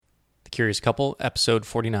Curious Couple, episode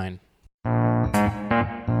 49.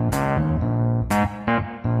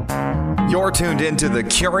 You're tuned into The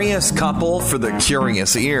Curious Couple for the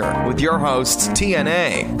Curious Ear with your hosts,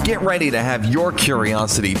 TNA. Get ready to have your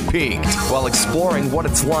curiosity piqued while exploring what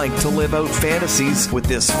it's like to live out fantasies with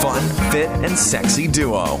this fun, fit, and sexy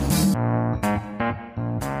duo.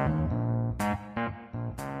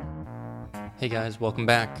 Hey guys, welcome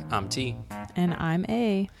back. I'm T. And I'm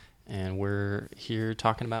A. And we're here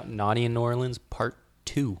talking about Naughty in New Orleans, part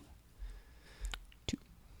 2.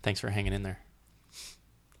 Thanks for hanging in there.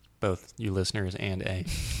 Both you listeners and A.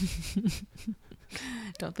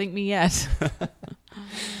 Don't think me yet.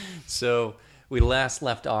 So we last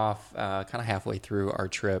left off kind of halfway through our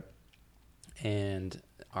trip and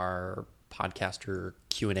our podcaster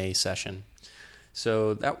Q&A session.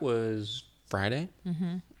 So that was Friday.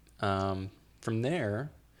 Mm-hmm. From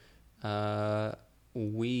there,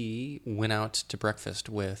 we went out to breakfast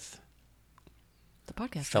with The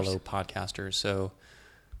podcasters. fellow podcasters. So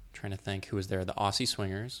trying to think who was there. The Aussie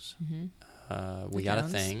Swingers. Mm-hmm. We got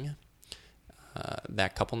Jones. a thing.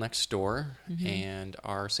 That couple next door. Mm-hmm. And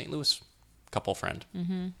our St. Louis couple friends.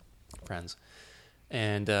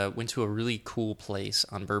 And went to a really cool place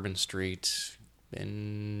on Bourbon Street.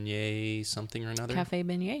 Beignet something or another. Cafe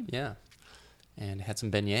Beignet. Yeah. And had some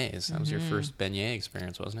beignets. That was your first beignet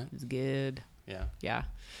experience, wasn't it? It's good. Yeah. Yeah.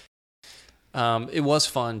 It was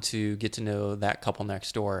fun to get to know that couple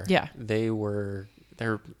next door. Yeah. They're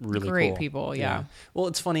really Great cool. people, yeah. Well,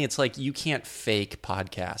 it's funny. It's like you can't fake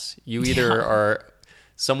podcasts. You either are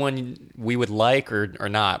someone we would like or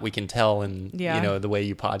not. We can tell in the way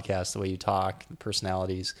you podcast, the way you talk, the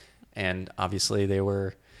personalities. And obviously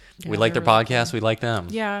we like their podcast. We like them.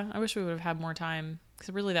 Yeah. I wish we would have had more time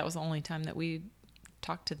because really that was the only time that we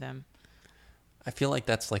talked to them. I feel like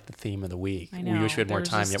that's like the theme of the week. I know. We wish we had more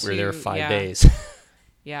time, yet we were there 5 yeah. days.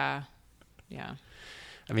 Yeah. Yeah.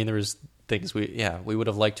 I mean, there was things we would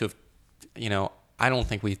have liked to have, I don't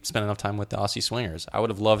think we spent enough time with the Aussie Swingers. I would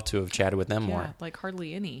have loved to have chatted with them more. Like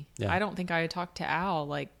hardly any. Yeah. I don't think I talked to Al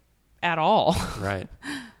like at all. Right.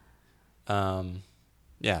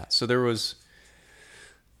 So there was,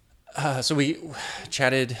 so we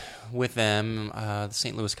chatted with them, the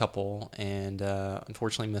St. Louis couple, and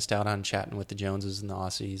unfortunately missed out on chatting with the Joneses and the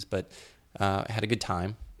Aussies, but had a good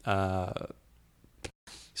time.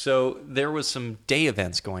 So there was some day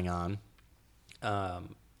events going on,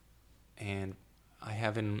 and I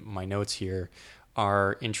have in my notes here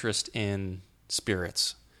our interest in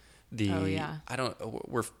spirits.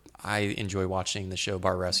 I enjoy watching the show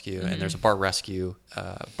Bar Rescue, and there's a Bar Rescue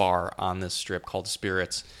bar on this strip called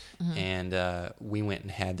Spirits, and we went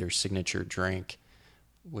and had their signature drink,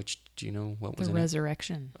 which, do you know what was in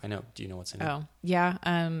Resurrection. it? I know. Do you know what's in it? Oh, yeah.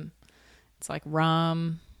 It's like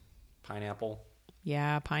rum. Pineapple.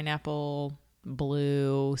 Yeah, pineapple,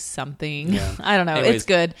 blue, something. Yeah. I don't know. Anyways, it's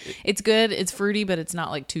good. It's good. It's fruity, but it's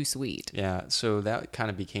not like too sweet. Yeah, so that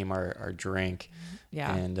kind of became our drink.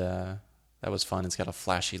 Yeah. And that was fun. It's got a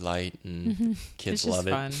flashy light, and kids It's just love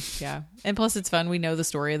it. fun. Yeah. And plus it's fun. We know the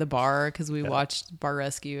story of the bar because we watched Bar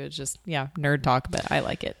Rescue. It's just, nerd talk, but I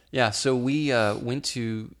like it. Yeah, so we went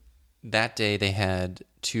to, that day they had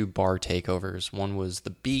 2 bar takeovers. One was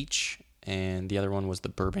the Beach, and the other one was the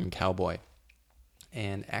Bourbon Cowboy.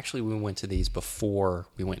 And actually we went to these before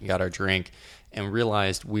we went and got our drink and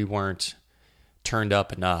realized we weren't turned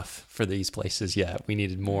up enough for these places yet. We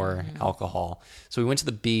needed more alcohol. So we went to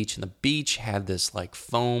the Beach, and the Beach had this like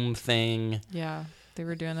foam thing. Yeah. They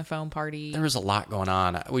were doing the foam party. There was a lot going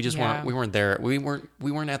on. We just weren't there. We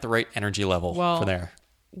weren't at the right energy level for there.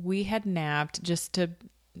 We had napped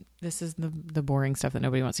this is the boring stuff that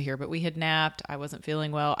nobody wants to hear, but we had napped. I wasn't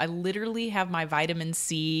feeling well. I literally have my vitamin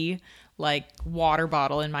C like water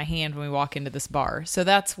bottle in my hand when we walk into this bar. So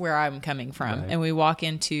that's where I'm coming from. Right. And we walk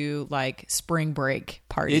into like spring break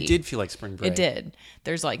party. It did feel like spring break. It did.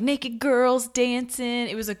 There's like naked girls dancing.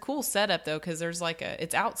 It was a cool setup though, because there's like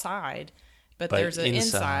it's outside. But there's an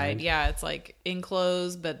inside. Yeah, it's like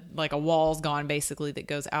enclosed, but like a wall's gone basically that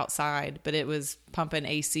goes outside. But it was pumping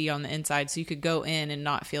AC on the inside, so you could go in and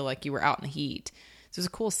not feel like you were out in the heat. So it was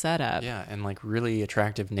a cool setup. Yeah, and like really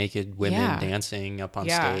attractive naked women dancing up on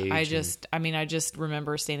stage. I just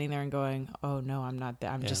remember standing there and going, "Oh no, I'm not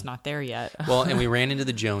there. I'm just not there yet." Well, and we ran into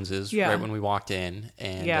the Joneses right when we walked in,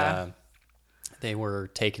 and they were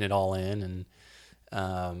taking it all in,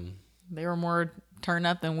 and they were more turn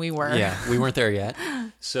up than we were. Yeah, we weren't there yet.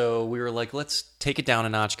 So we were like, let's take it down a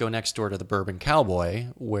notch, go next door to the Bourbon Cowboy,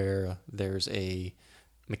 where there's a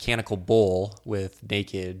mechanical bull with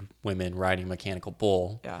naked women riding a mechanical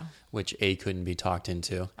bull. Yeah. Which A couldn't be talked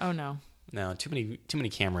into. Oh no. No, too many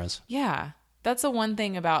cameras. Yeah. That's the one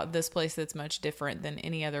thing about this place that's much different than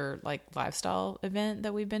any other like lifestyle event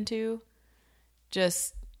that we've been to.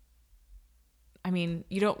 Just, I mean,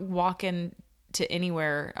 you don't walk in to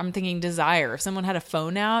anywhere. I'm thinking Desire. If someone had a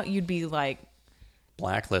phone out, you'd be like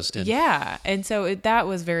blacklisted. Yeah. And so that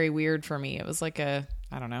was very weird for me. It was like I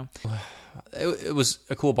don't know. It was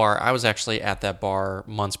a cool bar. I was actually at that bar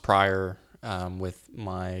months prior with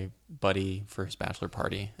my buddy for his bachelor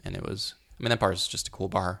party. And that bar is just a cool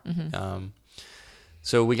bar. Mm-hmm.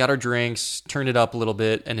 So we got our drinks, turned it up a little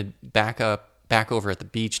bit, and back over at the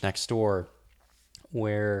beach next door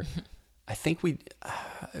where I think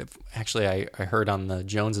I heard on the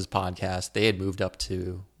Joneses podcast, they had moved up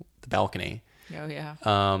to the balcony. Oh yeah.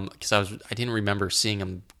 Because I didn't remember seeing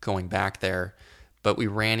him going back there, but we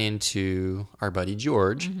ran into our buddy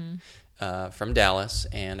George from Dallas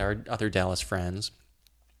and our other Dallas friends,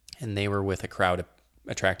 and they were with a crowd of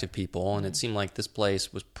attractive people, and it seemed like this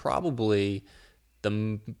place was probably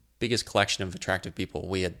the biggest collection of attractive people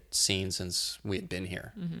we had seen since we had been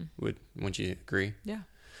here. Mm-hmm. Wouldn't you agree? Yeah.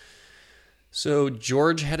 So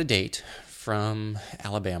George had a date from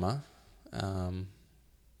Alabama.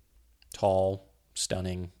 Tall,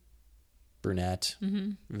 stunning, brunette,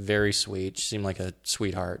 very sweet. She seemed like a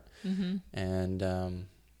sweetheart. Mm-hmm. And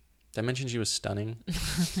did I mention she was stunning?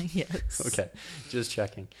 Yes. Okay, just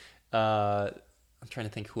checking. I'm trying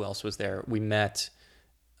to think who else was there. We met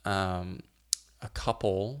a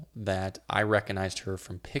couple that I recognized her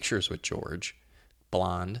from pictures with George,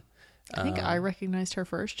 blonde. I think I recognized her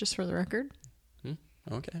first, just for the record.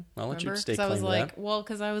 Okay, I'll let you Remember? stay claim to that. Well,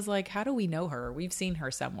 because I was like, how do we know her? We've seen her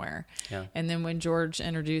somewhere. Yeah. And then when George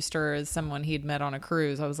introduced her as someone he'd met on a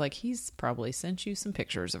cruise, I was like, he's probably sent you some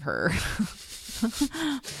pictures of her.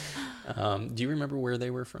 Do you remember where they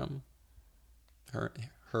were from?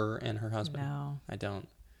 Her and her husband? No. I don't.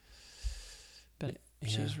 But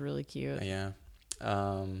she was really cute. Yeah.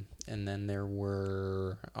 And then there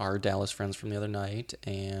were our Dallas friends from the other night,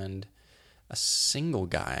 and a single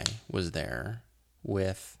guy was there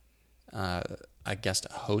with, I guess,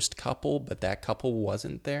 a host couple, but that couple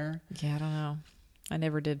wasn't there. Yeah, I don't know. I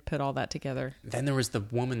never did put all that together. Then there was the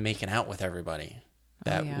woman making out with everybody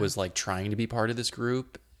that was like trying to be part of this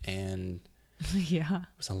group, and yeah,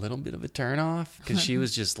 it was a little bit of a turnoff because she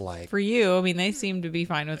was just like, for you, I mean, they seemed to be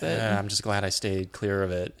fine with it. I'm just glad I stayed clear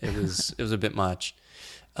of it. It was a bit much.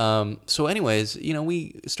 So anyways,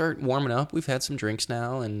 we start warming up. We've had some drinks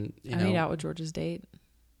now, and I made out with George's date.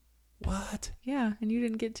 What? Yeah, and you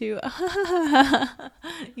didn't get to.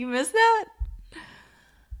 You missed that?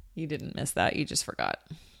 You didn't miss that. You just forgot.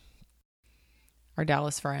 Our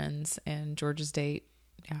Dallas friends and George's date.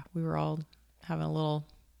 Yeah, we were all having a little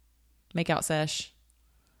makeout sesh.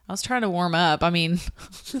 I was trying to warm up. I mean,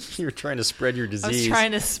 you were trying to spread your disease. I was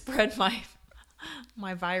trying to spread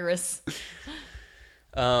my virus.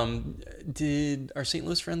 Did our St.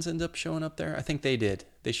 Louis friends end up showing up there? I think they did.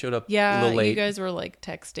 They showed up a yeah, little late. You guys were like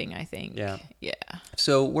texting, I think. Yeah. Yeah.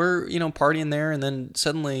 So we're, partying there, and then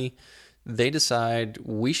suddenly they decide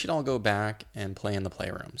we should all go back and play in the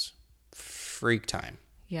playrooms. Freak time.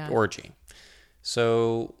 Yeah. Orgy.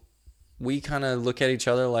 So we kind of look at each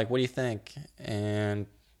other like, what do you think? And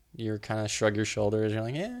you're kind of shrug your shoulders. You're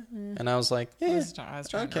like, yeah. And I was like, yeah. I was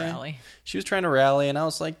trying to rally. She was trying to rally, and I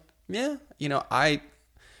was like, yeah.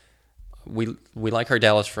 We like our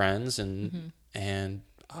Dallas friends, and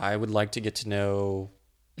I would like to get to know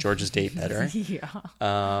George's date better. Yeah.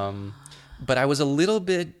 But I was a little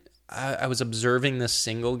bit. I was observing this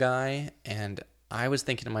single guy, and I was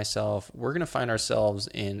thinking to myself, we're going to find ourselves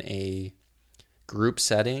in a group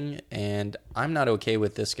setting, and I'm not okay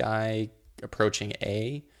with this guy approaching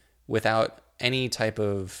A without any type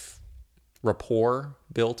of rapport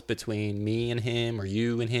built between me and him or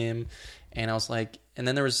you and him. And I was like, and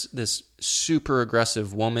then there was this super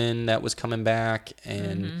aggressive woman that was coming back,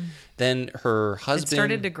 and then her husband. It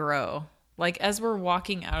started to grow. Like, as we're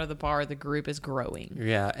walking out of the bar, the group is growing.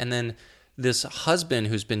 Yeah, and then this husband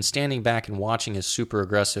who's been standing back and watching his super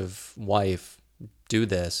aggressive wife do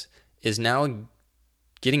this is now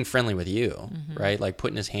getting friendly with you, right? Like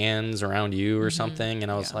putting his hands around you or something.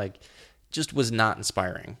 And I was like, just was not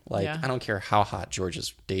inspiring. Like, I don't care how hot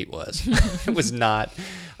George's date was. It was not,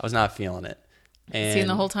 I was not feeling it. And see, and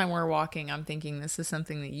the whole time we're walking, I'm thinking this is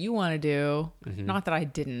something that you want to do. Not that I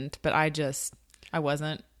didn't, but I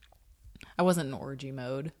wasn't in orgy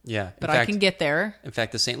mode. Yeah. But I can get there. In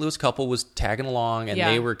fact, the St. Louis couple was tagging along, and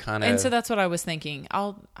they were kind of. And so that's what I was thinking.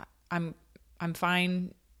 I'm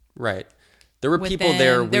fine. Right. There were people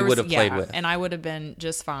there we would have played with. And I would have been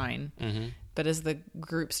just fine. But as the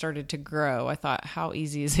group started to grow, I thought, how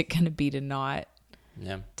easy is it going to be to not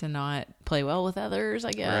play well with others,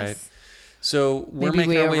 I guess. So we're Maybe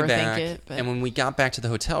making our we way back, overthink it, but- and when we got back to the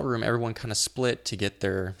hotel room, everyone kind of split to get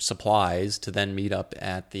their supplies to then meet up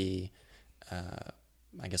at the,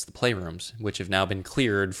 I guess, the playrooms, which have now been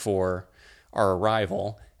cleared for our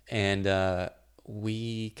arrival. And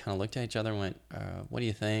we kind of looked at each other and went, what do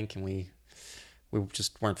you think? And we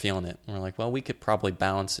just weren't feeling it. And we're like, well, we could probably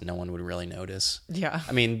bounce and no one would really notice. Yeah.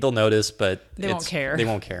 I mean, they'll notice, but They won't care. They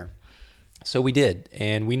won't care. So we did.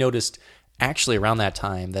 And we noticed actually around that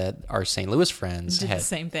time that our St. Louis friends Did had the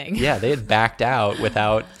same thing. Yeah, they had backed out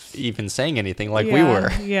without even saying anything like we Yeah,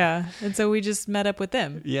 were. Yeah. And so we just met up with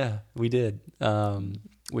them. Yeah, we did.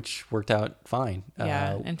 Which worked out fine.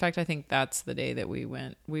 Yeah. In fact, I think that's the day that we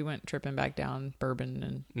went tripping back down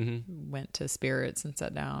Bourbon and went to Spirits and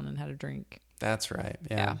sat down and had a drink. That's right.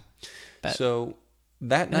 Yeah. Yeah. But So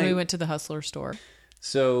that night we went to the Hustler store.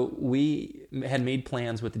 So we had made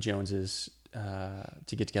plans with the Joneses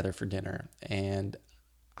to get together for dinner, and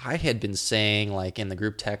I had been saying, like, in the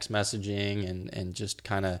group text messaging and just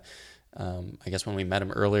kind of, I guess when we met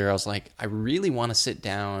him earlier, I was like, I really want to sit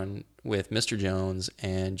down with Mr. Jones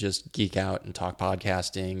and just geek out and talk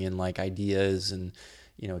podcasting and like ideas and,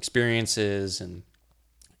 you know, experiences and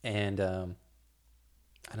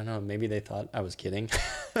I don't know, maybe they thought I was kidding.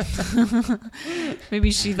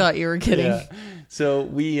 Maybe she thought you were kidding. Yeah. So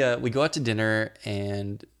we go out to dinner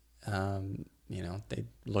and, you know, they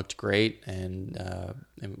looked great and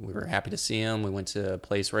we were happy to see them. We went to a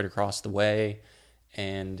place right across the way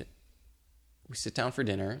and we sit down for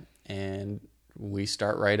dinner and we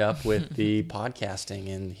start right up with the podcasting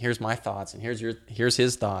and here's my thoughts and here's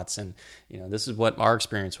his thoughts. And, you know, this is what our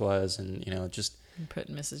experience was. And, you know, just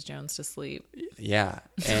putting Mrs. Jones to sleep. Yeah.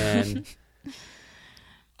 And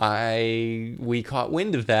we caught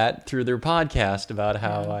wind of that through their podcast about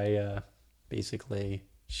how basically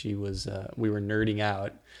we were nerding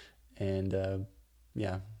out and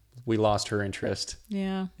we lost her interest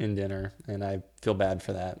in dinner and I feel bad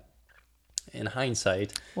for that in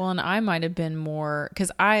hindsight. Well, and I might have been more,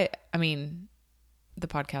 because I mean, the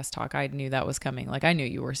podcast talk, I knew that was coming. Like I knew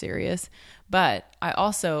you were serious, but I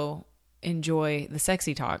also enjoy the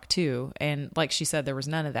sexy talk too. And like she said, there was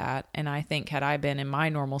none of that. And I think had I been in my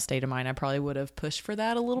normal state of mind, I probably would have pushed for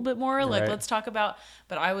that a little bit more. Like, let's talk about,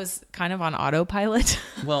 but I was kind of on autopilot.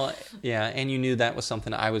 Well, yeah. And you knew that was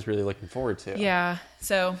something I was really looking forward to. Yeah.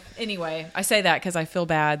 So anyway, I say that because I feel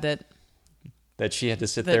bad that she had to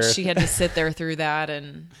sit that there. She had to sit there through that.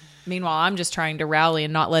 And meanwhile, I'm just trying to rally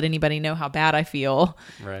and not let anybody know how bad I feel.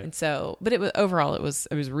 Right. And so, but it was overall, it was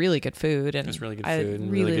really good food, and it was really good I food.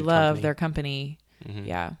 And really good love company. Their company. Mm-hmm.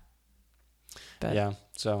 Yeah. But yeah.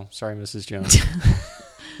 So sorry, Mrs. Jones.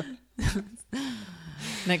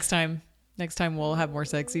 Next time we'll have more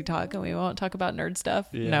sexy talk, and we won't talk about nerd stuff.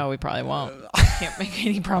 Yeah. No, we probably won't. Can't make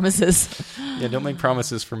any promises. Yeah. Don't make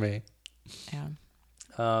promises for me. Yeah.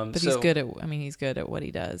 But he's good at what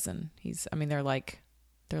he does, and they're like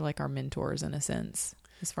our mentors in a sense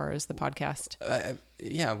as far as the podcast.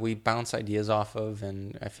 Yeah, we bounce ideas off of,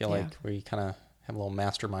 and I feel like we kind of have a little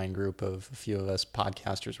mastermind group of a few of us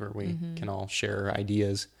podcasters where we can all share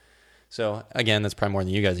ideas. So again, that's probably more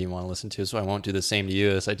than you guys even want to listen to, so I won't do the same to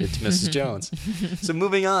you as I did to Mrs. Jones. So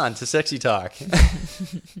moving on to sexy talk.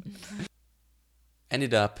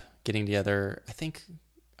 Ended up getting together, I think.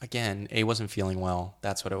 Again, A wasn't feeling well.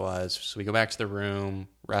 That's what it was. So we go back to the room,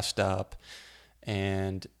 rest up,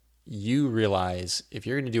 and you realize if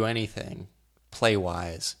you're going to do anything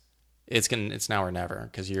play-wise, it's now or never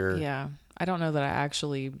because you're... Yeah. I don't know that I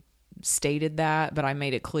actually stated that, but I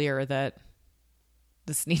made it clear that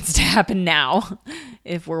this needs to happen now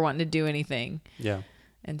if we're wanting to do anything. Yeah.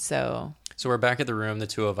 And so we're back at the room, the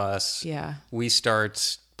two of us. Yeah. We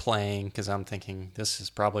start playing because I'm thinking this is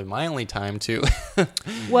probably my only time to.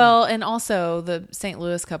 Well, and also the St.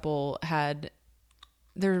 Louis couple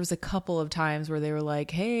there was a couple of times where they were like,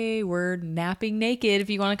 hey, we're napping naked if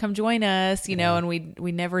you want to come join us, you know, and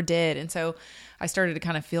we never did. And so I started to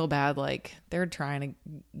kind of feel bad, like they're trying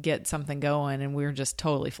to get something going and we were just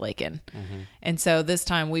totally flaking. Mm-hmm. And so this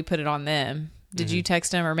time we put it on them. Did you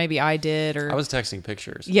text them, or maybe I did? Or I was texting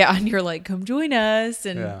pictures. Yeah, and you're like, come join us.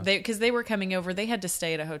 And because they were coming over, they had to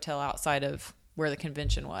stay at a hotel outside of where the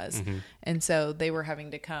convention was. Mm-hmm. And so they were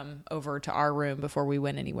having to come over to our room before we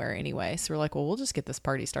went anywhere anyway. So we're like, well, we'll just get this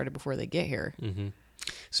party started before they get here. Mm-hmm.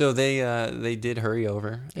 So they did hurry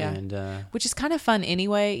over. Yeah. And which is kind of fun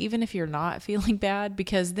anyway, even if you're not feeling bad,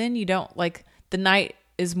 because then you don't, like, the night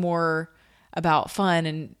is more about fun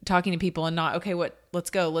and talking to people and not, okay, let's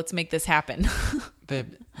go, let's make this happen. But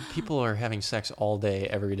people are having sex all day,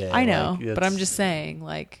 every day. I know, but I'm just saying,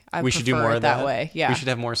 like, we should do more of that way. Yeah. We should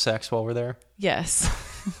have more sex while we're there. Yes.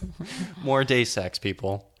 More day sex,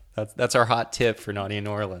 people. That's our hot tip for Naughty in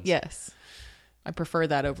New Orleans. Yes. I prefer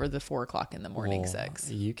that over the 4 o'clock in the morning sex.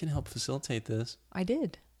 You can help facilitate this. I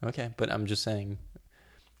did. Okay, but I'm just saying,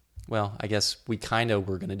 well, I guess we kind of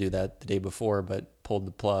were going to do that the day before, but pulled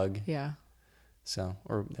the plug. Yeah. So,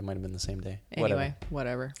 or it might have been the same day. Anyway,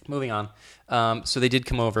 whatever. Moving on. So they did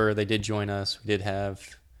come over. They did join us. We did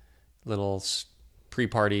have little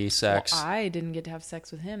pre-party sex. Well, I didn't get to have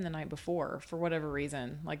sex with him the night before for whatever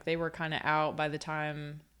reason. Like they were kind of out by the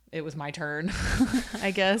time it was my turn, I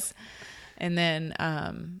guess. And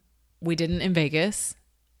then we didn't in Vegas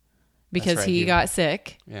because he got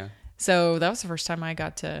sick. Yeah. So that was the first time I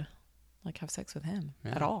got to like have sex with him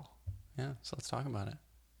at all. Yeah. So let's talk about it.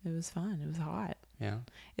 It was fun. It was hot. Yeah.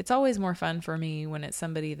 It's always more fun for me when it's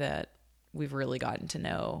somebody that we've really gotten to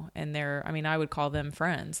know. And I would call them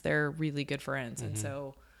friends. They're really good friends. Mm-hmm. And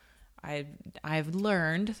so I've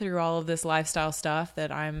learned through all of this lifestyle stuff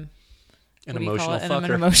that I'm an emotional fucker. I'm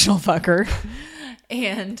an emotional fucker.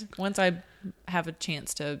 And once I have a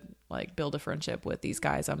chance to like build a friendship with these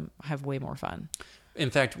guys, I have way more fun. In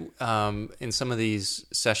fact, in some of these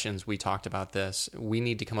sessions, we talked about this. We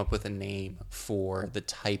need to come up with a name for the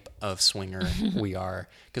type of swinger we are,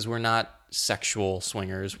 because we're not sexual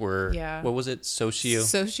swingers. We're, what was it?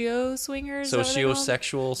 Socio-swingers?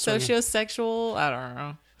 Socio-sexual. Socio-sexual? I don't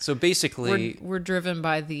know. So basically, we're driven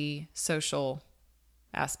by the social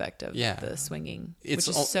aspect of the swinging, which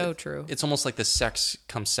is so true. It's almost like the sex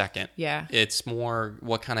comes second. Yeah. It's more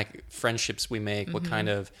what kind of friendships we make, what kind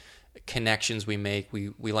of connections we make.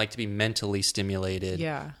 We like to be mentally stimulated,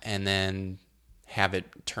 and then have it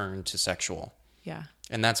turn to sexual. Yeah.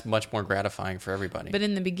 And that's much more gratifying for everybody. But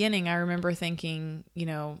in the beginning, I remember thinking,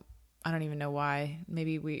 I don't even know why.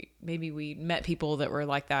 Maybe we met people that were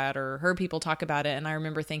like that or heard people talk about it. And I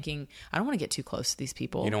remember thinking, I don't want to get too close to these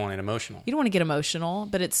people. You don't want to get emotional. You don't want to get emotional,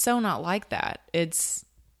 but it's so not like that. It's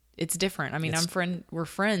different. I mean, we're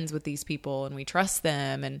friends with these people and we trust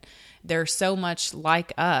them and they're so much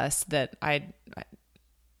like us that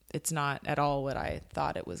it's not at all what I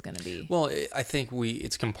thought it was going to be. Well, I think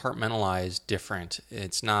it's compartmentalized different.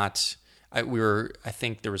 It's not, I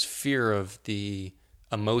think there was fear of the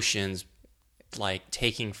emotions like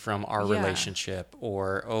taking from our relationship,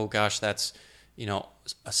 or, oh gosh, that's,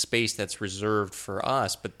 a space that's reserved for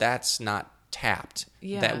us, but that's not tapped.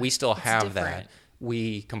 That we still have that.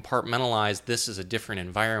 We compartmentalize, this is a different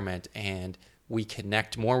environment, and we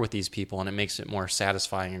connect more with these people, and it makes it more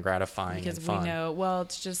satisfying and gratifying and fun. We know, well,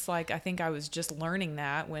 it's just like, I think I was just learning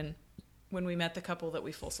that when we met the couple that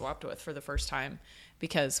we full swapped with for the first time,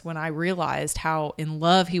 because when I realized how in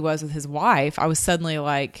love he was with his wife, I was suddenly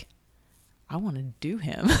like, I want to do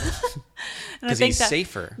him. Because he's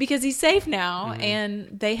safer. Because he's safe now,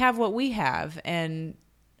 and they have what we have, and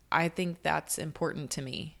I think that's important to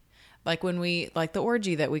me. Like when the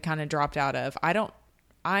orgy that we kind of dropped out of,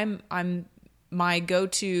 I'm my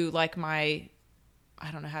go-to, like I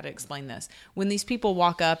don't know how to explain this. When these people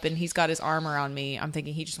walk up and he's got his arm around me, I'm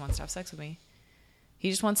thinking he just wants to have sex with me. He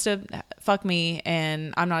just wants to fuck me,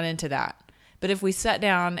 and I'm not into that. But if we sat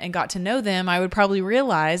down and got to know them, I would probably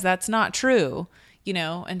realize that's not true,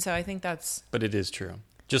 And so I think that's... But it is true.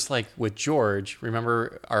 Just like with George,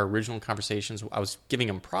 remember our original conversations, I was giving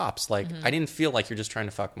him props. Like, I didn't feel like you're just trying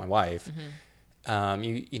to fuck my wife.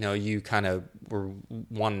 You kind of were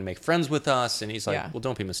wanting to make friends with us, and he's like, well,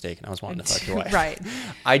 don't be mistaken, I was wanting to fuck your wife. Right.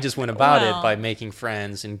 I just went about it by making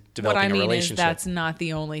friends and developing a relationship. Is that's not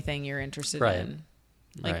the only thing you're interested in.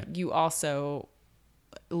 Like, you also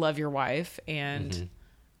love your wife and...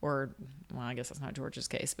 Or, well, I guess that's not George's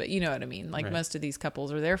case, but you know what I mean? Like, most of these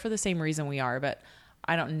couples are there for the same reason we are, but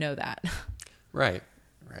I don't know that. Right.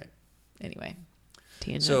 Anyway,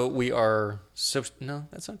 tangent. So we are... No,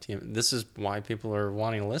 that's not tangent. This is why people are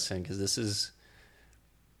wanting to listen, because this is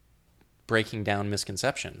breaking down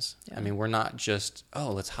misconceptions. Yeah. I mean, we're not just,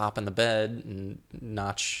 let's hop in the bed and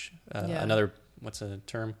notch another... What's a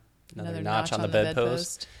term? Another notch on the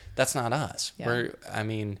bedpost. That's not us. Yeah.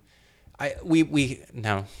 We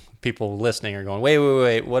now people listening are going,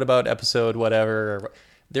 wait, what about episode whatever?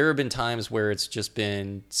 There have been times where it's just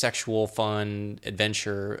been sexual fun,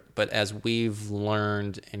 adventure, but as we've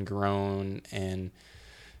learned and grown and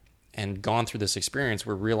gone through this experience,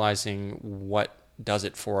 we're realizing what does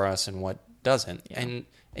it for us and what doesn't. Yeah. And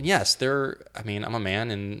yes, I'm a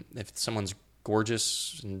man, and if someone's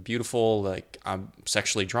gorgeous and beautiful, like, I'm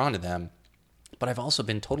sexually drawn to them, but I've also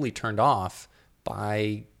been totally turned off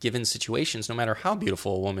by given situations, no matter how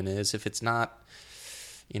beautiful a woman is, if it's not,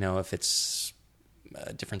 if it's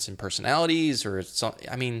a difference in personalities or it's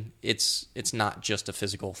not just a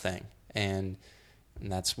physical thing. And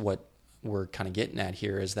that's what we're kind of getting at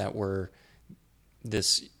here, is that we're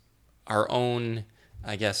this our own,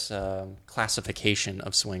 I guess, classification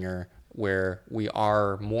of swinger, where we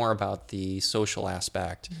are more about the social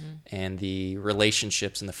aspect and the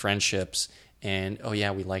relationships and the friendships. And, oh,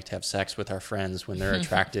 yeah, we like to have sex with our friends when they're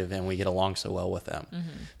attractive and we get along so well with them.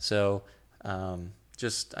 So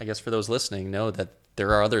just, I guess, for those listening, know that there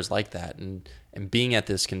are others like that. And being at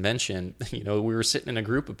this convention, we were sitting in a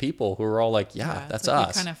group of people who were all like, yeah that's like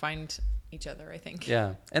us. We kind of find each other, I think.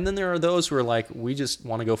 Yeah. And then there are those who are like, we just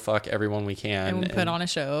want to go fuck everyone we can. And we put on a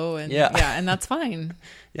show. And yeah, and that's fine.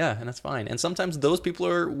 Yeah, and that's fine. And sometimes those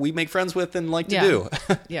people we make friends with and like to do.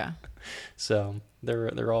 Yeah. So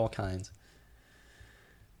they're all kinds.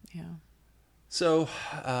 Yeah. So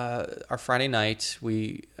our Friday night,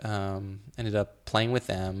 we ended up playing with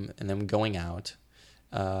them and then going out.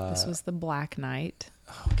 This was the black night.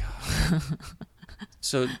 Oh, God.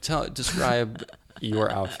 So describe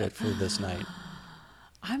your outfit for this night.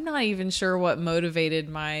 I'm not even sure what motivated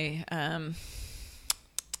my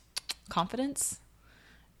confidence,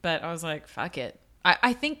 but I was like, fuck it.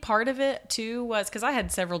 I think part of it, too, was because I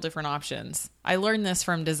had several different options. I learned this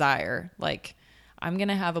from Desire. Like, I'm going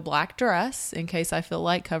to have a black dress in case I feel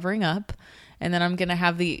like covering up. And then I'm going to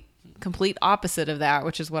have the complete opposite of that,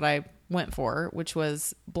 which is what I went for, which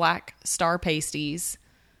was black star pasties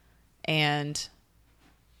and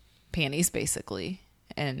panties, basically,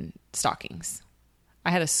 and stockings.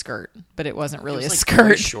 I had a skirt, but it wasn't really a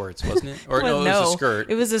skirt. Shorts, wasn't it? Or no, it was a skirt.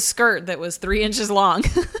 It was a skirt that was 3 inches long.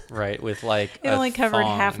 Right, with like it only covered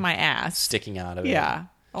half my ass sticking out of it. Yeah,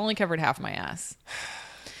 only covered half my ass.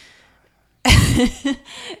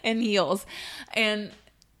 And heels. And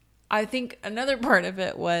I think another part of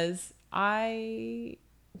it was I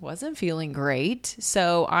wasn't feeling great,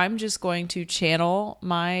 so I'm just going to channel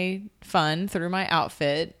my fun through my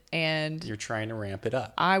outfit. And you're trying to ramp it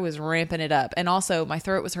up. I was ramping it up. And also my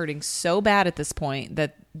throat was hurting so bad at this point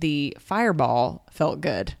that the Fireball felt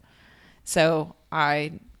good. So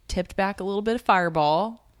I tipped back a little bit of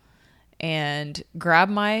Fireball and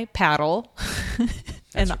grabbed my paddle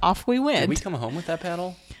and off we went. Did we come home with that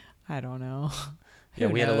paddle? I don't know. Yeah,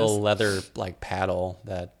 we had a little leather like paddle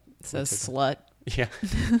that says slut. Yeah.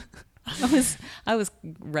 I was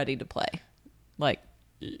ready to play. Like,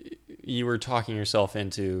 you were talking yourself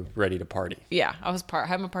into ready to party. Yeah, I was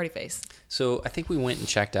having a party face. So I think we went and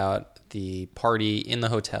checked out the party in the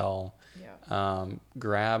hotel. Yeah.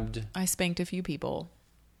 I spanked a few people.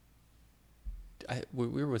 We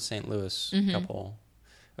were with St. Louis couple.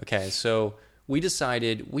 Okay, so we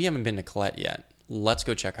decided we haven't been to Colette yet. Let's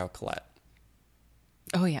go check out Colette.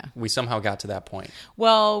 Oh, yeah. We somehow got to that point.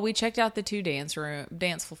 Well, we checked out the 2 dance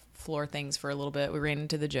floor things for a little bit. We ran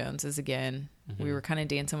into the Joneses again. Mm-hmm. We were kind of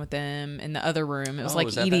dancing with them in the other room. It was like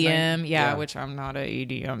EDM. Yeah, which I'm not an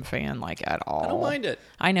EDM fan like at all. I don't mind it.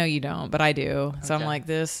 I know you don't, but I do. So I'm like,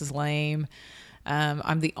 this is lame.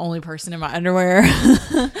 I'm the only person in my underwear.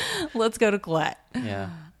 Let's go to Colette. Yeah.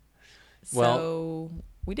 So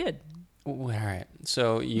we did. All right.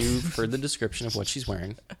 So you've heard the description of what she's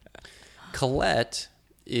wearing. Colette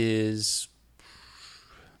is,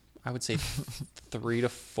 I would say, 3 to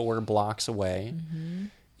 4 blocks away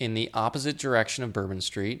in the opposite direction of Bourbon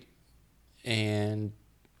Street. And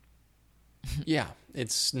yeah,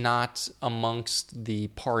 it's not amongst the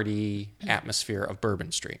party atmosphere of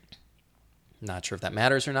Bourbon Street. Not sure if that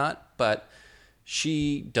matters or not, but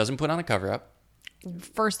she doesn't put on a cover-up.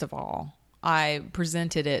 First of all, I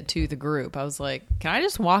presented it to the group. I was like, can I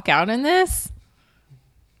just walk out in this?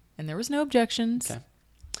 And there was no objections. Okay.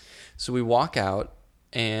 So we walk out,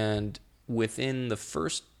 and within the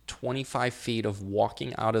first 25 feet of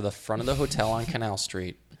walking out of the front of the hotel on Canal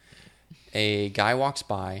Street, a guy walks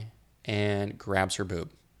by and grabs her boob.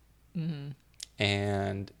 Mm-hmm.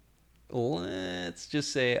 And let's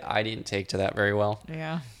just say I didn't take to that very well.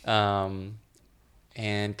 Yeah.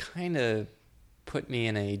 And kind of put me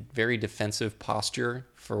in a very defensive posture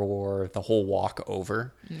for the whole walk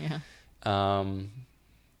over. Yeah.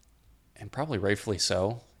 And probably rightfully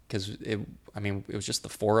so, because it was just the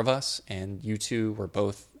 4 of us, and you two were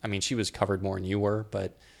both, she was covered more than you were,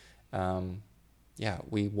 but yeah,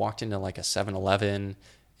 we walked into like a 7-Eleven,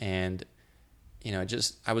 and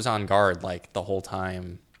I was on guard like the whole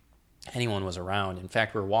time anyone was around. In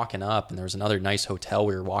fact, we were walking up, and there was another nice hotel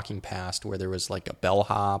we were walking past where there was like a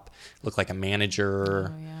bellhop, looked like a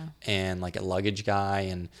manager, and like a luggage guy,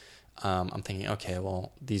 and I'm thinking, okay,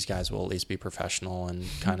 well, these guys will at least be professional and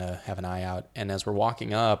kind of have an eye out. And as we're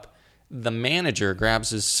walking up, the manager grabs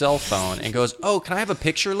his cell phone and goes, "Oh, can I have a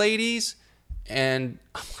picture, ladies?" And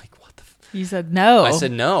I'm like, what the You said no. I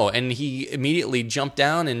said no. And he immediately jumped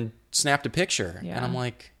down and snapped a picture. Yeah. And I'm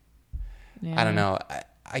like, I don't know.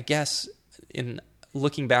 I guess in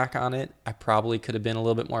looking back on it, I probably could have been a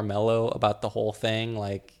little bit more mellow about the whole thing,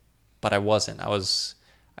 but I wasn't. I was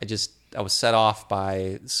set off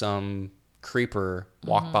by some creeper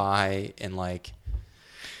walk by and well,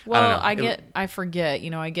 I don't know. I forget,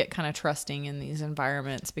 I get kind of trusting in these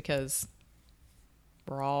environments because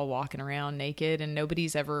we're all walking around naked and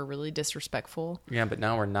nobody's ever really disrespectful. Yeah, but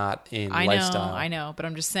now we're not in lifestyle. I know, but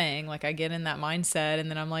I'm just saying, I get in that mindset and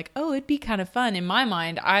then I'm like, oh, it'd be kind of fun. In my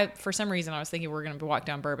mind, for some reason, I was thinking we're going to walk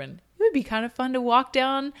down Bourbon. It would be kind of fun to walk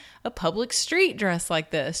down a public street dressed like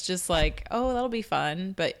this. Just oh, that'll be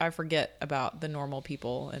fun. But I forget about the normal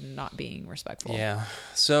people and not being respectful. Yeah.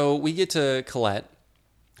 So we get to Colette,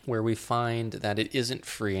 where we find that it isn't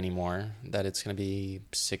free anymore, that it's going to be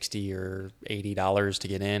 $60 or $80 to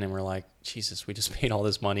get in. And we're like, Jesus, we just paid all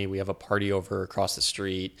this money. We have a party over across the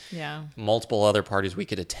street. Yeah. Multiple other parties we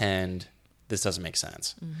could attend. This doesn't make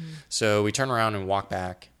sense. So we turn around and walk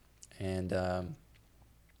back. And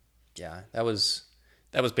yeah, that was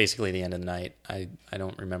basically the end of the night. I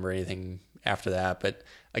don't remember anything after that. But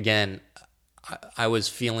again, I was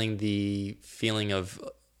feeling the feeling of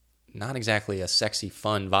not exactly a sexy,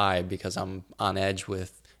 fun vibe because I'm on edge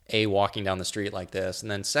with walking down the street like this. And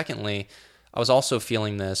then secondly, I was also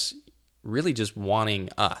feeling this really just wanting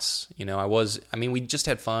us. We just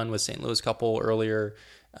had fun with St. Louis couple earlier.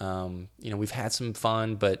 We've had some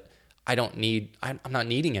fun, but I'm not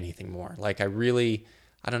needing anything more.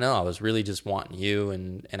 I don't know. I was really just wanting you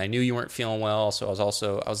and I knew you weren't feeling well. So I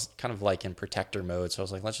was kind of in protector mode. So I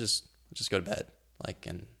was like, let's just go to bed.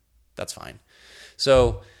 And that's fine.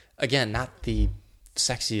 So, again, not the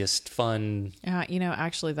sexiest, fun.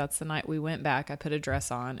 Actually, that's the night we went back. I put a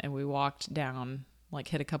dress on and we walked down,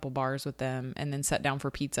 hit a couple bars with them and then sat down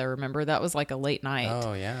for pizza. Remember, that was a late night.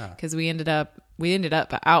 Oh, yeah. Because we ended up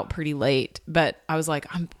out pretty late. But I was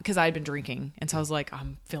because I had been drinking. And so I was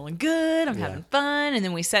I'm feeling good. I'm having fun. And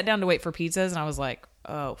then we sat down to wait for pizzas and I was like,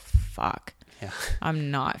 oh, fuck. Yeah.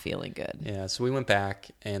 I'm not feeling good. Yeah. So we went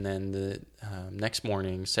back and then the next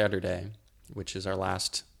morning, Saturday, which is our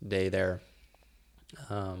last day there,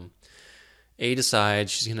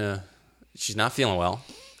 decides she's not feeling well.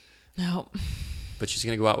 No. But she's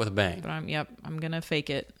going to go out with a bang. But I'm going to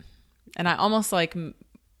fake it. And I almost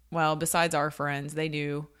besides our friends, they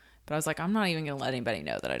knew, but I was I'm not even going to let anybody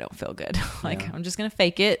know that I don't feel good. I'm just going to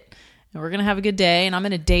fake it and we're going to have a good day and I'm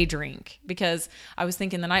going to day drink because I was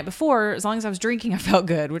thinking the night before, as long as I was drinking, I felt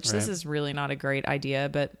good, which This is really not a great idea,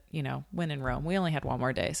 but when in Rome, we only had one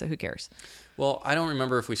more day. So who cares? Well, I don't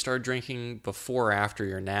remember if we started drinking before or after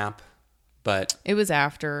your nap, but it was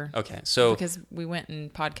after. Okay. So because we went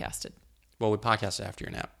and podcasted. Well, we podcasted after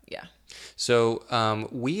your nap. Yeah. So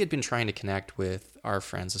we had been trying to connect with our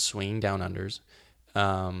friends, the Swinging Downunders.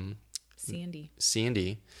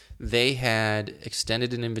 C&D. They had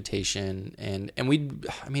extended an invitation, and it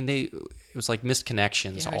was missed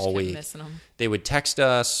connections all week. They would text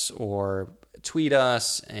us or tweet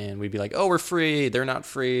us, and we'd be like, "Oh, we're free." They're not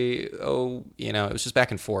free. Oh, it was just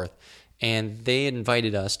back and forth. And they had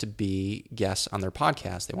invited us to be guests on their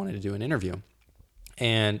podcast. They wanted to do an interview.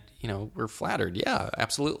 And, we're flattered. Yeah,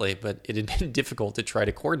 absolutely. But it had been difficult to try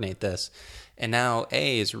to coordinate this. And now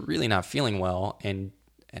A is really not feeling well and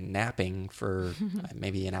napping for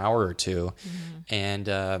maybe an hour or two.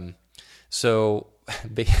 And so,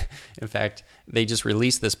 in fact, they just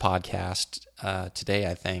released this podcast today,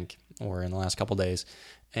 I think, or in the last couple of days,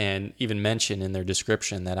 and even mentioned in their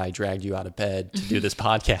description that I dragged you out of bed to do this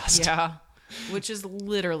podcast. Yeah, which is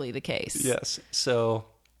literally the case. Yes. So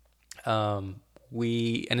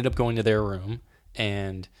we ended up going to their room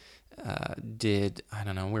and we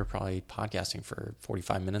were probably podcasting for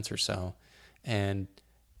 45 minutes or so. And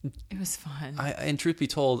it was fun. And truth be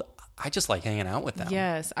told, I just like hanging out with them.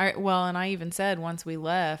 Yes. And I even said once we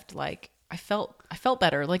left, I felt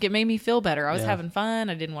better. It made me feel better. I was having fun.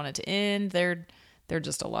 I didn't want it to end. They're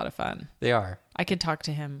just a lot of fun. They are. I could talk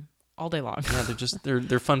to him all day long. Yeah,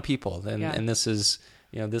 they're fun people. And this is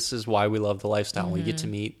why we love the lifestyle. We get to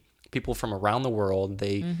meet people from around the world.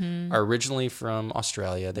 They are originally from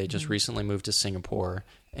Australia. They just recently moved to Singapore.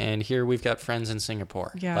 And here we've got friends in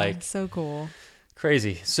Singapore. Yeah, it's so cool.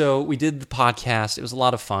 Crazy. So we did the podcast. It was a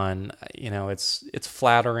lot of fun. It's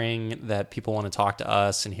flattering that people want to talk to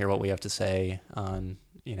us and hear what we have to say on,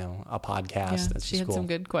 a podcast. Yeah, That's she had cool. some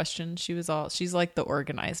good questions. She's like the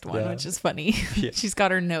organized one, which is funny. Yeah. She's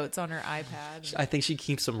got her notes on her iPad. I think she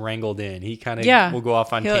keeps them wrangled in. He kind of will go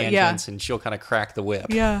off on tangents and she'll kind of crack the whip.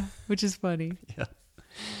 Yeah, which is funny. Yeah.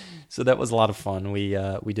 So that was a lot of fun. We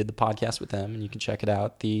did the podcast with them, and you can check it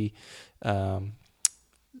out.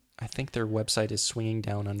 I think their website is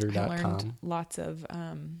swingingdownunder.com. I learned lots of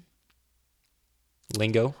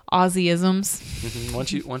lingo. Aussieisms. Why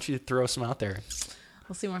don't you throw some out there?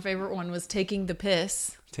 We'll see. My favorite one was taking the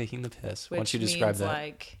piss. Taking the piss. Why don't you describe that?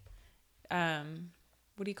 Like,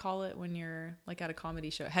 what do you call it when you're like at a comedy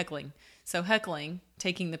show? Heckling. So heckling,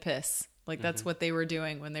 taking the piss. Like that's what they were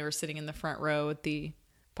doing when they were sitting in the front row at the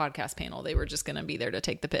podcast panel. They were just going to be there to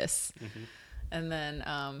take the piss. And then,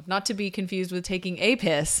 not to be confused with taking a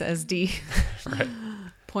piss, as Dee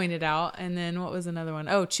pointed out. And then what was another one?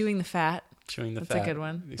 Oh, chewing the fat. That's a good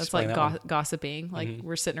one. Explain That's like that gossiping. Like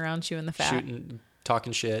we're sitting around chewing the fat.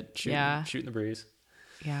 Talking shit. Shooting the breeze.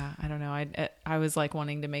 Yeah, I don't know. I was like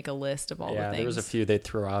wanting to make a list of all the things. There was a few they'd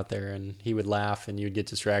throw out there, and he would laugh, and you'd get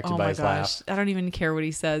distracted by his laugh. I don't even care what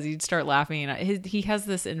he says. You'd start laughing. And he has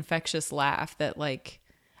this infectious laugh that like...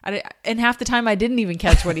 and half the time I didn't even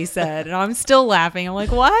catch what he said, and I'm still laughing. I'm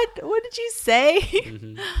like, what? What did you say?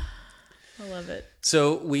 I love it.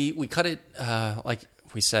 So we cut it, like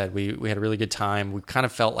we said, we had a really good time. We kind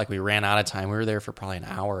of felt like we ran out of time. We were there for probably an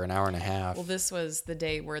hour and a half. Well, this was the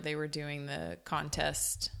day where they were doing the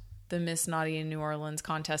contest, the Miss Naughty in New Orleans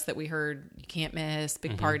contest that we heard you can't miss,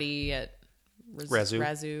 big party at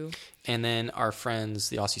Razoo. And then our friends,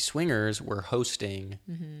 the Aussie Swingers, were hosting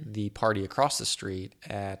the party across the street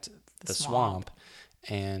at the swamp.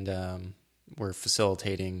 And were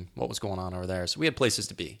facilitating what was going on over there. So we had places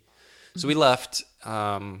to be. So we left,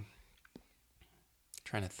 trying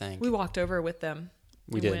to think. We walked over with them.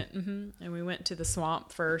 We did. And we went to the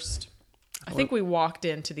swamp first. I think we walked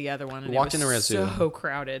into the other one. And walked it was into Razoo. So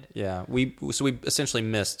crowded. Yeah. We essentially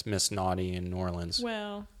missed Miss Naughty in New Orleans.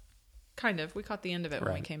 Well... Kind of. We caught the end of it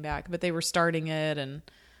when we came back, but they were starting it, and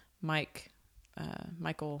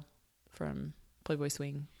Michael from Playboy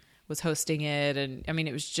Swing was hosting it, and I mean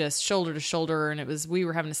it was just shoulder to shoulder, and we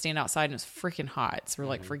were having to stand outside, and it was freaking hot. So we're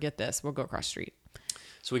like, forget this, we'll go across the street.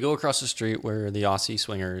 So we go across the street where the Aussie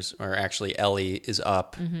Swingers, or actually Ellie, is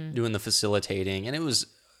up doing the facilitating, and there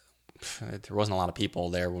wasn't a lot of people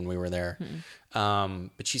there when we were there,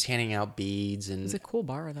 but she's handing out beads, and it was a cool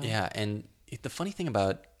bar though. Yeah, and the funny thing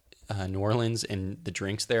about New Orleans and the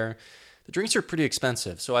drinks there, the drinks are pretty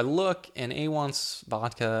expensive. So I look, and A wants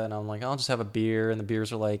vodka, and I'm like, I'll just have a beer, and the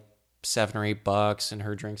beers are like $7 or $8, and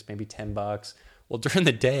her drinks maybe $10. Well, during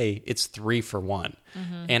the day, it's 3 for $1,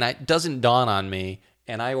 and it doesn't dawn on me.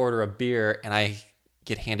 And I order a beer, and I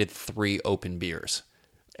get handed 3 open beers,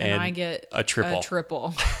 and I get a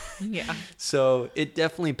triple. Yeah. So it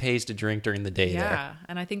definitely pays to drink during the day. Yeah,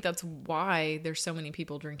 and I think that's why there's so many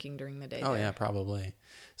people drinking during the day. Oh yeah, probably.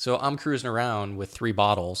 So I'm cruising around with 3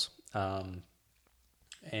 bottles, and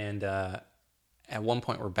at one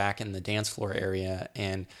point we're back in the dance floor area,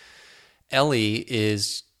 and Ellie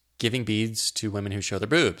is giving beads to women who show their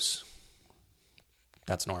boobs.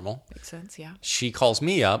 That's normal. Makes sense, yeah. She calls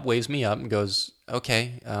me up, waves me up, and goes,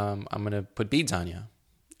 okay, I'm going to put beads on you.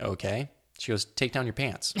 Okay. She goes, take down your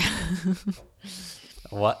pants.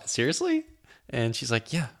 What? Seriously? And she's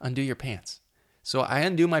like, yeah, undo your pants. So I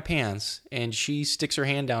undo my pants, and she sticks her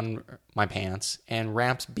hand down my pants and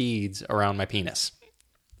wraps beads around my penis.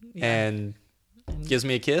 Yeah. And gives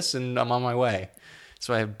me a kiss, and I'm on my way.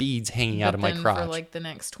 So I have beads hanging out of my crotch. For like the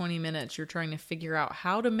next 20 minutes, you're trying to figure out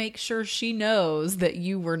how to make sure she knows that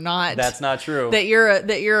you were not. That's not true. That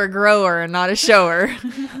you're a grower and not a shower.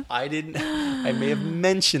 I may have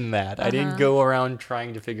mentioned that. I didn't go around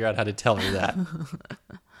trying to figure out how to tell her that.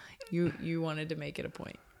 You wanted to make it a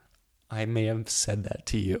point. I may have said that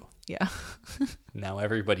to you. Yeah. Now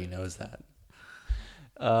everybody knows that.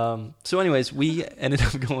 So anyways, we ended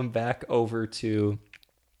up going back over to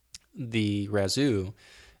the Razoo,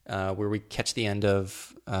 where we catch the end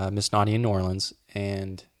of Miss Naughty in New Orleans,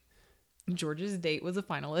 and George's date was a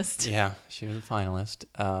finalist. Yeah, she was a finalist.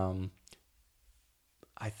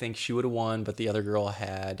 I think she would have won, but the other girl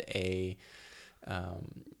had a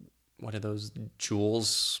what are those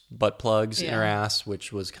Jules butt plugs in her ass,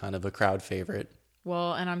 which was kind of a crowd favorite.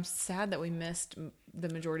 Well, and I'm sad that we missed the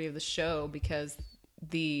majority of the show because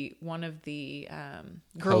one of the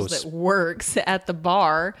girls that works at the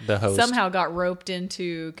bar somehow got roped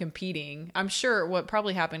into competing. I'm sure what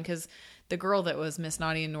probably happened because the girl that was Miss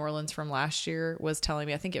Naughty in New Orleans from last year was telling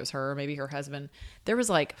me, I think it was her, maybe her husband, there was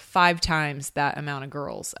like 5 times that amount of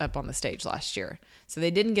girls up on the stage last year. So they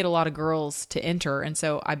didn't get a lot of girls to enter. And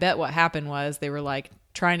so I bet what happened was they were like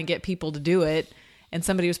trying to get people to do it. And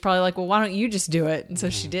somebody was probably like, well, why don't you just do it? And so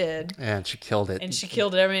she did. And she killed it.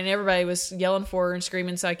 I mean, everybody was yelling for her and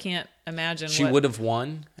screaming, so I can't imagine. She would have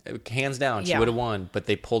won. Hands down, she would have won. But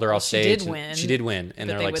they pulled her off stage. She did win. And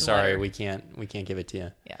they're like, sorry, we can't give it to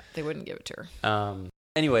you. Yeah, they wouldn't give it to her.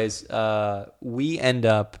 Anyways, we end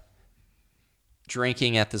up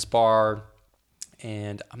drinking at this bar.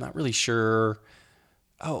 And I'm not really sure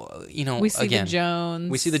we see again, the Jones.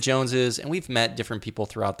 We see the Joneses, and we've met different people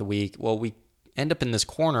throughout the week. Well, we end up in this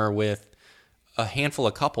corner with a handful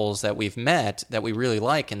of couples that we've met that we really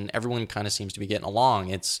like, and everyone kind of seems to be getting along.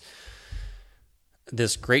 It's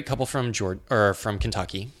this great couple from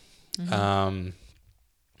Kentucky,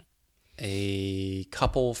 a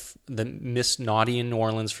couple, the Miss Naughty in New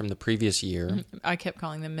Orleans from the previous year. I kept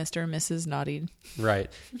calling them Mr. and Mrs. Naughty. Right.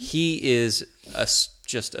 He is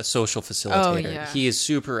just a social facilitator. Oh, yeah. He is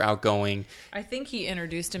super outgoing. I think he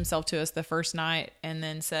introduced himself to us the first night and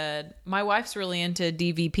then said, "My wife's really into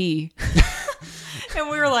DVP." And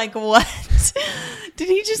we were like, what? Did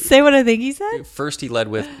he just say what I think he said? First, he led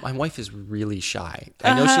with, "My wife is really shy.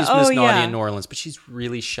 I know she's Miss Naughty in New Orleans, but she's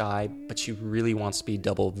really shy, but she really wants to be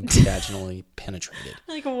double vaginally penetrated."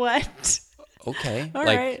 Like, what? Okay. All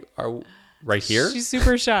right. Right here? She's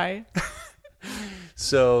super shy.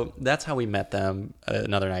 So that's how we met them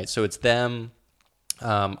another night. So it's them,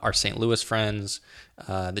 our St. Louis friends,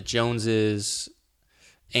 the Joneses,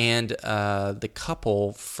 and the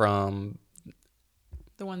couple from...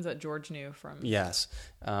 The ones that George knew from. Yes.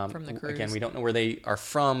 From the cruise. Again, we don't know where they are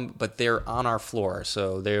from, but they're on our floor,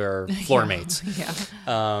 so they are floor mates.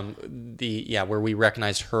 Yeah. Where we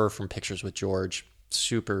recognized her from pictures with George.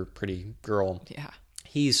 Super pretty girl. Yeah.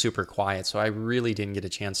 He's super quiet, so I really didn't get a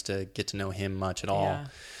chance to get to know him much at all. Yeah.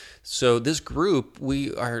 So this group,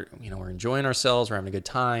 we are, we're enjoying ourselves. We're having a good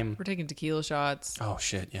time. We're taking tequila shots. Oh,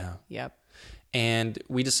 shit, yeah. Yep. And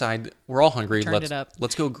we decide, we're all hungry. Turned it up.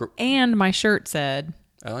 Let's go. And my shirt said...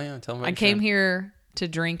 Oh, yeah, tell me about I came here to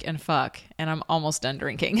drink and fuck, and I'm almost done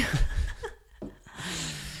drinking.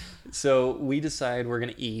 So we decide we're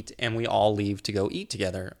going to eat, and we all leave to go eat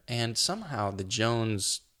together. And somehow the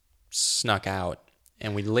Jones snuck out,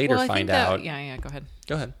 and we later find out... Yeah, go ahead.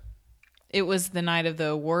 Go ahead. It was the night of the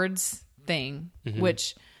awards thing,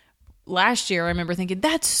 which last year I remember thinking,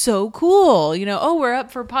 that's so cool. We're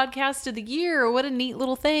up for podcast of the year. What a neat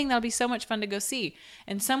little thing. That'll be so much fun to go see.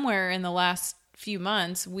 And somewhere in the last few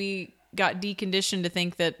months, we got deconditioned to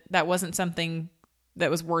think that wasn't something that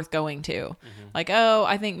was worth going to. Like,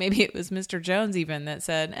 I think maybe it was Mr. Jones even that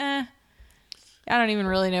said, I don't even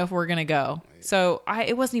really know if we're going to go. So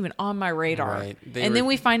it wasn't even on my radar. Right. Then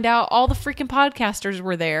we find out all the freaking podcasters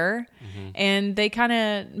were there, and they kind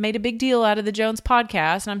of made a big deal out of the Jones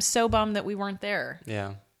podcast, and I'm so bummed that we weren't there.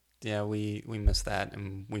 Yeah. Yeah, we missed that,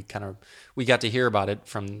 and we got to hear about it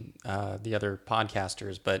from the other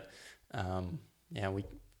podcasters, but we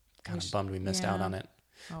kind of bummed we missed out on it.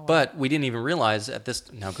 Oh, wow. But we didn't even realize at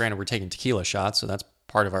this... Now, granted, we're taking tequila shots, so that's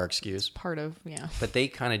part of our excuse. But they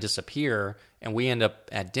kind of disappear, and we end up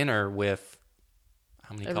at dinner with...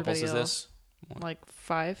 How many couples is this? Like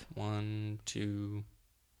 5? 1, 2,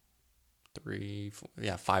 3, 4...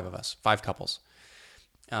 Yeah, 5 of us. 5 couples.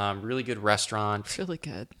 Really good restaurant. Really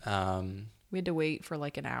good. We had to wait for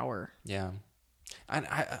like an hour. Yeah.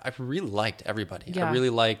 I really liked everybody. Yeah. I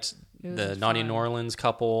really liked the Naughty in New Orleans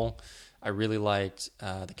couple. I really liked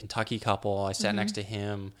the Kentucky couple. I sat next to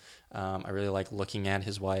him. I really liked looking at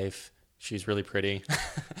his wife. She's really pretty.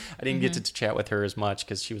 I didn't get to chat with her as much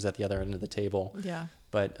because she was at the other end of the table. Yeah.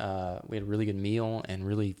 But we had a really good meal and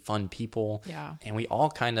really fun people. Yeah. And we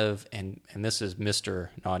all kind of, and this is Mr.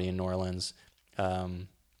 Naughty in New Orleans,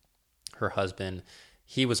 her husband,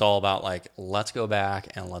 he was all about like, let's go back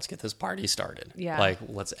and let's get this party started. Yeah. Like,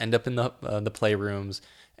 let's end up in the playrooms.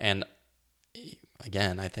 And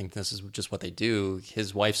again, I think this is just what they do.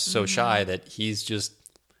 His wife's so shy that he's just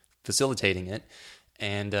facilitating it.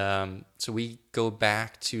 And so we go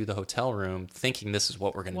back to the hotel room thinking this is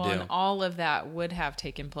what we're going to do. And all of that would have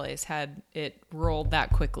taken place had it rolled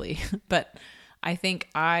that quickly. But I think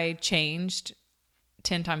I changed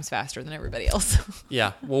 10 times faster than everybody else.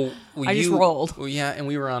 Yeah. Well, I just rolled. Well, yeah. And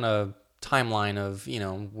we were on a timeline of,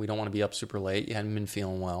 we don't want to be up super late. You hadn't been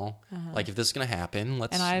feeling well. Like, if this is going to happen,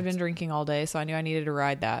 let's... And I had been drinking all day, so I knew I needed to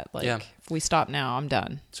ride that. Like, if we stop now, I'm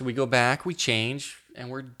done. So we go back, we change, and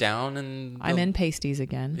we're down in... I'm in pasties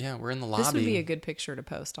again. Yeah, we're in the lobby. This would be a good picture to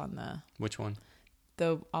post on the... Which one?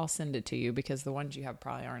 Though I'll send it to you because the ones you have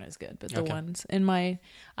probably aren't as good. But the ones in my...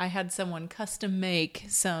 I had someone custom make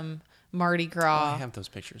some Mardi Gras... I have those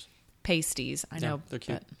pictures. Pasties. I know. They're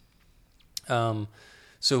cute.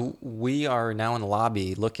 So we are now in the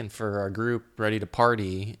lobby looking for our group ready to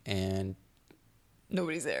party, and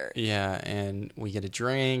nobody's there. Yeah, and we get a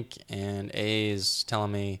drink, and A is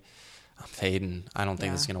telling me, I'm fading. I don't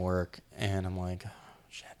think this is going to work. And I'm like, oh,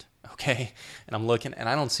 shit. Okay. And I'm looking, and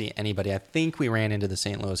I don't see anybody. I think we ran into the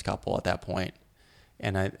St. Louis couple at that point.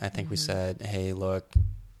 And I think we said, hey, look,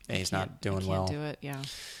 A's not doing well. Can't do it,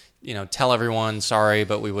 yeah. Tell everyone, sorry,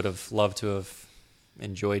 but we would have loved to have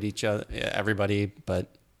enjoyed everybody, but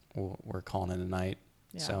we're calling it a night.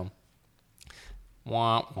 Yeah. So,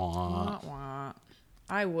 wah, wah. Wah, wah.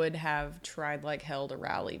 I would have tried like hell to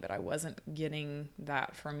rally, but I wasn't getting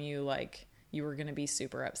that from you. Like you were going to be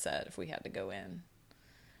super upset if we had to go in.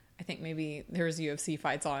 I think maybe there's UFC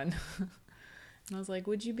fights on. And I was like,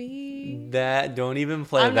 would you be that? Don't even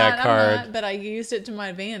play that card. I'm not, but I used it to my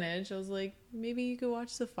advantage. I was like, maybe you could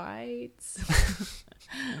watch the fights.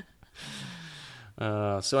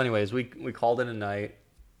 So anyways, we called it a night.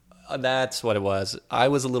 That's what it was. I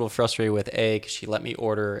was a little frustrated with because she let me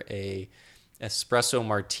order a espresso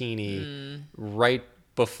martini right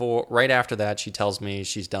after that. She tells me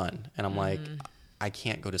she's done, and I'm like, I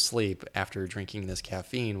can't go to sleep after drinking this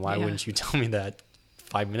caffeine. Why wouldn't you tell me that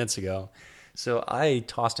 5 minutes ago? So I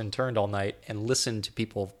tossed and turned all night and listened to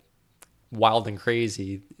people wild and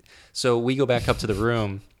crazy. So we go back up to the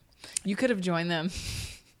room. You could have joined them.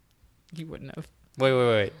 You wouldn't have.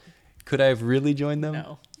 Wait. Could I have really joined them?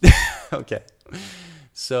 No. Okay.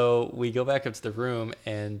 So we go back up to the room,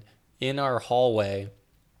 and in our hallway,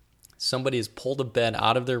 somebody has pulled a bed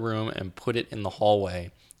out of their room and put it in the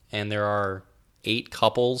hallway. And there are 8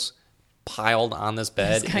 couples piled on this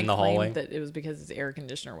bed in the hallway. That it was because his air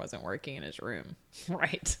conditioner wasn't working in his room.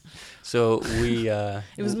 Right. So we... it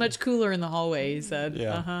was much cooler in the hallway, he said.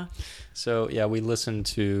 Yeah. Uh-huh. So, yeah, we listened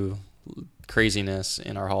to craziness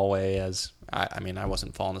in our hallway as... I mean, I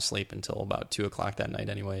wasn't falling asleep until about 2 o'clock that night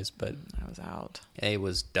anyways, but... I was out. It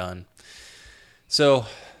was done. So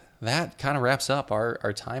that kind of wraps up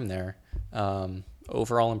our time there.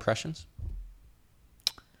 Overall impressions?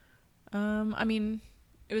 I mean,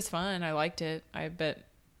 it was fun. I liked it. I bet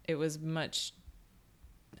it was much...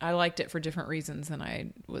 I liked it for different reasons than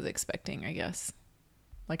I was expecting, I guess.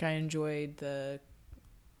 Like, I enjoyed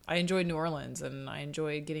New Orleans, and I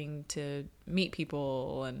enjoyed getting to meet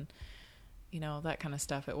people and... You know, that kind of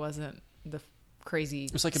stuff. It wasn't the crazy...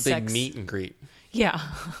 It was like a big meet and greet. Yeah.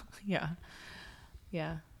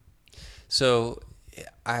 Yeah. So,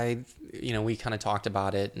 we kind of talked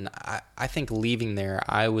about it, and I think leaving there,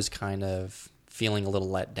 I was kind of feeling a little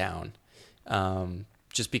let down.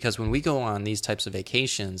 Just because when we go on these types of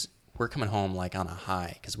vacations, we're coming home like on a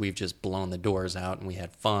high because we've just blown the doors out and we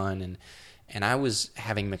had fun. And I was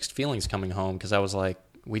having mixed feelings coming home because I was like,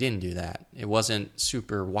 we didn't do that. It wasn't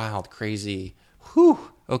super wild, crazy. Whew,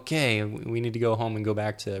 okay, we need to go home and go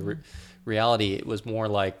back to reality. It was more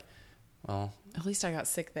like, well... At least I got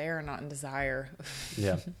sick there and not in Desire.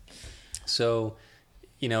 Yeah. So,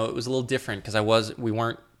 it was a little different because we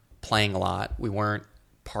weren't playing a lot. We weren't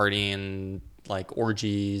partying like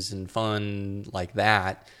orgies and fun like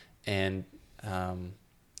that. And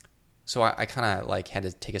so I kind of like had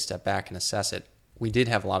to take a step back and assess it. We did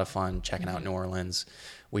have a lot of fun checking out New Orleans.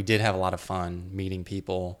 We did have a lot of fun meeting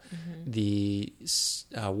people. Mm-hmm. The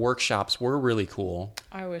workshops were really cool.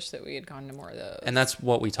 I wish that we had gone to more of those. And that's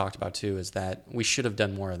what we talked about too, is that we should have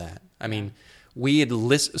done more of that. I mean, we had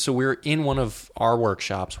so we were in one of our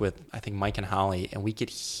workshops with, I think, Mike and Holly, and we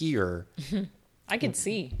could hear... I could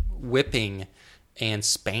see. Whipping and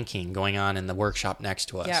spanking going on in the workshop next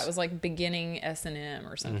to us. Yeah, it was like beginning S&M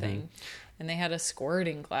or something. Mm-hmm. And they had a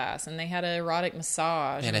squirting class, and they had an erotic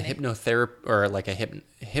massage. And a hypnotherapy, or like a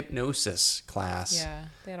hypnosis class. Yeah,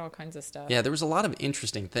 they had all kinds of stuff. Yeah, there was a lot of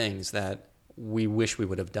interesting things that we wish we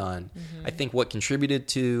would have done. Mm-hmm. I think what contributed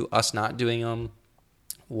to us not doing them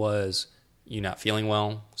was you not feeling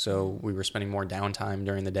well, so we were spending more downtime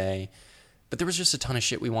during the day. But there was just a ton of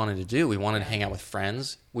shit we wanted to do. We wanted to hang out with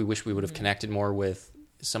friends. We wish we would have connected more with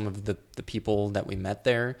some of the people that we met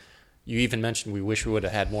there. You even mentioned we wish we would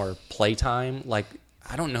have had more playtime. Like,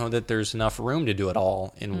 I don't know that there's enough room to do it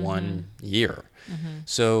all in 1 year. Mm-hmm.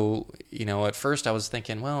 So, at first I was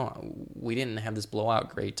thinking, well, we didn't have this blowout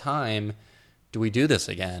great time. Do we do this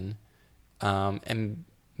again? And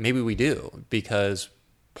maybe we do, because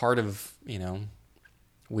part of,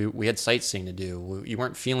 we had sightseeing to do. You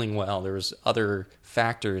weren't feeling well. There was other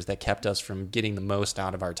factors that kept us from getting the most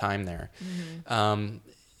out of our time there. Mm-hmm.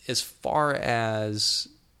 As far as...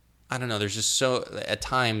 I don't know, there's just at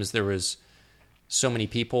times there was so many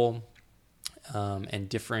people and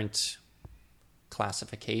different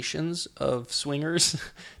classifications of swingers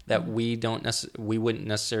that we wouldn't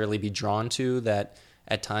necessarily be drawn to, that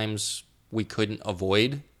at times we couldn't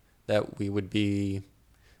avoid, that we would be,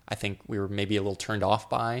 I think we were maybe a little turned off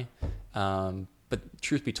by. But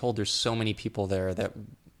truth be told, there's so many people there that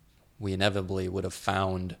we inevitably would have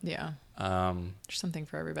found. Yeah. There's something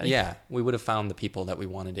for everybody. Yeah, we would have found the people that we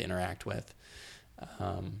wanted to interact with.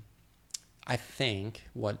 I think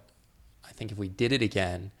if we did it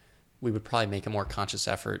again, we would probably make a more conscious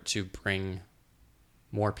effort to bring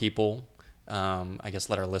more people I guess,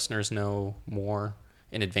 let our listeners know more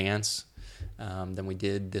in advance than we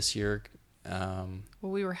did this year. Well,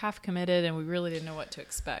 we were half committed and we really didn't know what to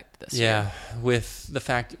expect this year. Yeah, with the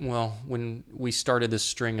fact, when we started this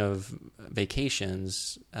string of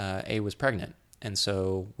vacations, A was pregnant. And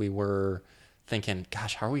so we were thinking,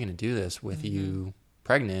 gosh, how are we going to do this with you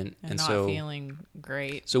pregnant? And not so feeling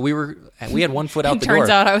great. So we had one foot out the door. Turns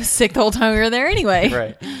out I was sick the whole time we were there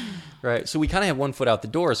anyway. Right. So we kind of had one foot out the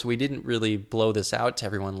door. So we didn't really blow this out to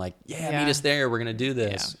everyone like, meet us there. We're going to do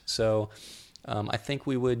this. Yeah. So I think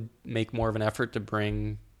we would make more of an effort to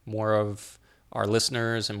bring more of our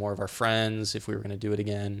listeners and more of our friends if we were going to do it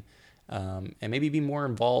again. And maybe be more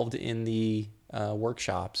involved in the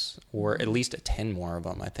workshops, or at least attend more of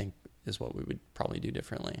them, I think is what we would probably do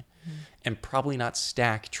differently. And probably not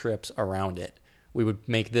stack trips around it. We would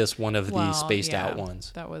make this one of the spaced out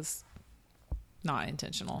ones. That was not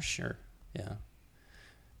intentional. Sure. Yeah.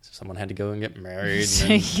 So someone had to go and get married and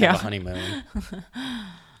then have a honeymoon.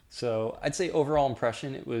 So I'd say overall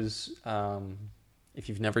impression, it was, if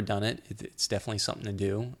you've never done it, it's definitely something to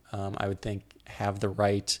do. I would think have the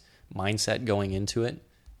right mindset going into it.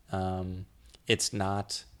 It's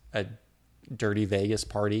not a dirty Vegas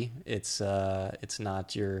party. It's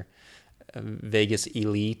not your Vegas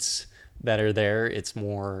elites that are there. It's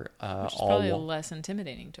more which is probably less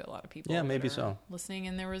intimidating to a lot of people. Yeah, maybe so. Listening,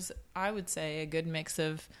 and there was, I would say, a good mix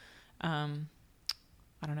of, I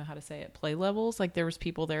don't know how to say it, play levels. Like there was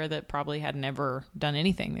people there that probably had never done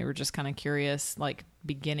anything. They were just kind of curious, like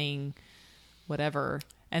beginning, whatever.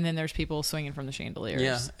 And then there's people swinging from the chandeliers.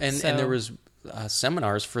 Yeah, and there was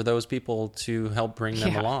seminars for those people to help bring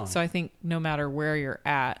them along. So I think no matter where you're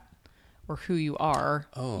at or who you are,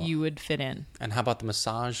 you would fit in. And how about the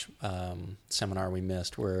massage seminar we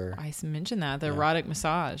missed? Where I mentioned that, the erotic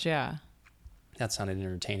massage, that sounded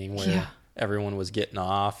entertaining. Where everyone was getting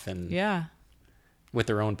off and with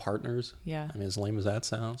their own partners. Yeah, I mean, as lame as that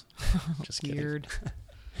sounds, just weird.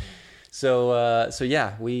 So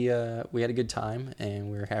we had a good time, and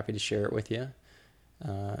we're happy to share it with you.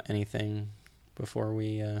 Anything before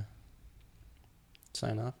we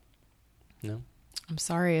sign off? No. I'm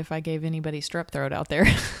sorry if I gave anybody strep throat out there.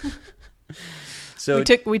 So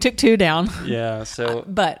we took 2 down. Yeah. So,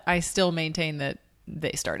 but I still maintain that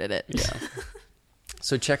they started it. Yeah.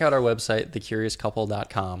 So check out our website,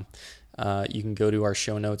 thecuriouscouple.com. You can go to our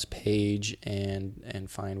show notes page and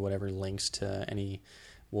find whatever links to any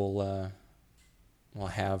we'll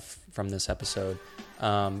have from this episode.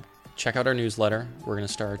 Check out our newsletter. We're going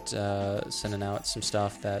to start sending out some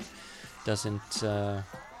stuff that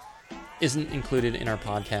isn't included in our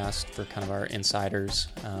podcast for kind of our insiders.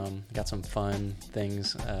 Got some fun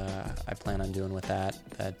things I plan on doing with that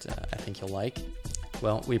I think you'll like.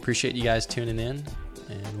 Well, we appreciate you guys tuning in,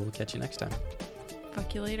 and we'll catch you next time.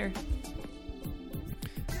 Fuck you later.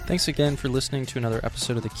 Thanks again for listening to another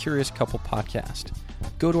episode of the Curious Couple Podcast.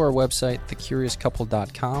 Go to our website,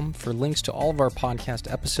 thecuriouscouple.com, for links to all of our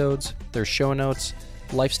podcast episodes, their show notes,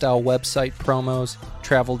 lifestyle website promos,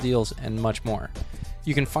 travel deals, and much more.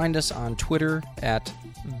 You can find us on Twitter at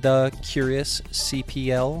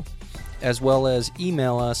thecuriouscpl, as well as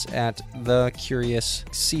email us at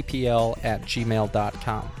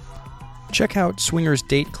thecuriouscpl@gmail.com. Check out Swingers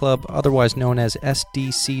Date Club, otherwise known as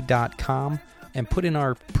SDC.com, and put in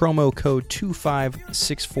our promo code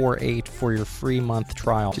 25648 for your free month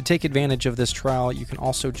trial. To take advantage of this trial, you can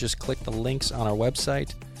also just click the links on our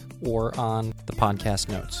website or on the podcast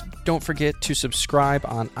notes. Don't forget to subscribe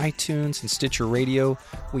on iTunes and Stitcher Radio.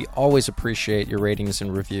 We always appreciate your ratings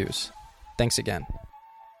and reviews. Thanks again.